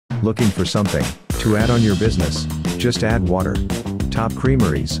Looking for something to add on your business? Just add water. Top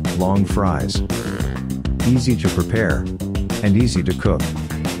Creamery's long fries. Easy to prepare and easy to cook.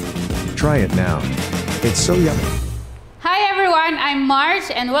 Try it now. It's so yummy. Hi everyone, I'm Marge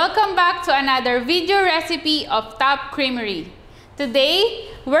and welcome back to another video recipe of Top Creamery. Today,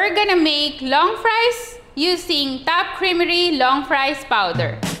 we're gonna make long fries using Top Creamery long fries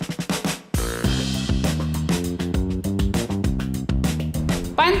powder.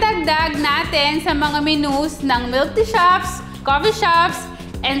 Pandagdag natin sa mga menus ng milk tea shops, coffee shops,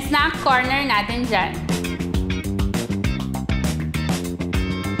 and snack corner natin dyan.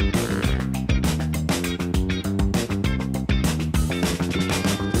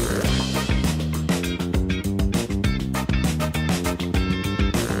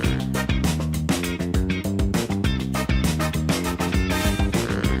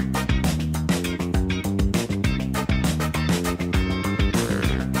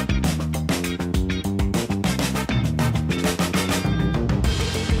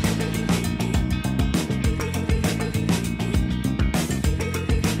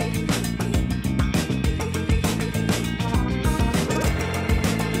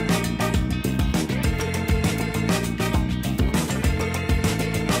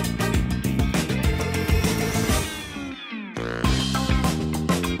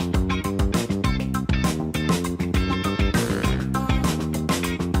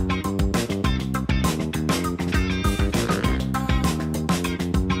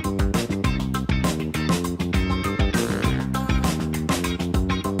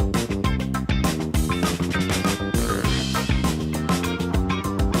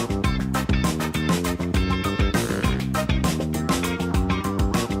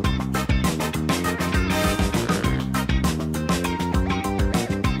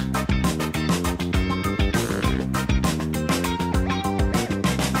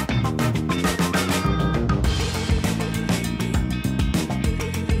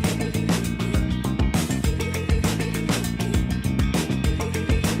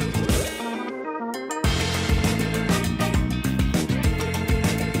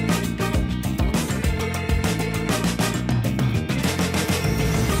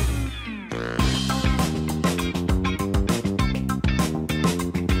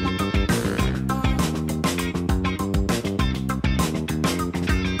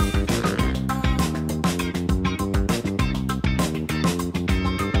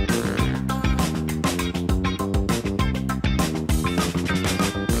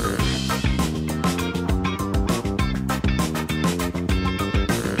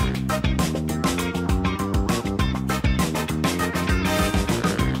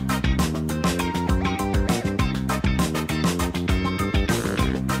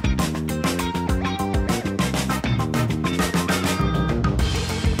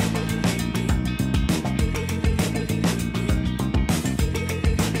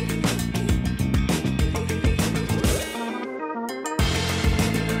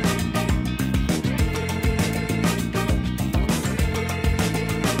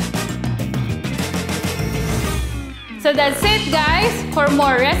 So that's it guys. For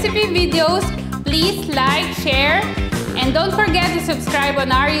more recipe videos, please like, share, and don't forget to subscribe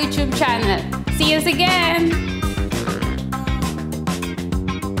on our YouTube channel. See you again!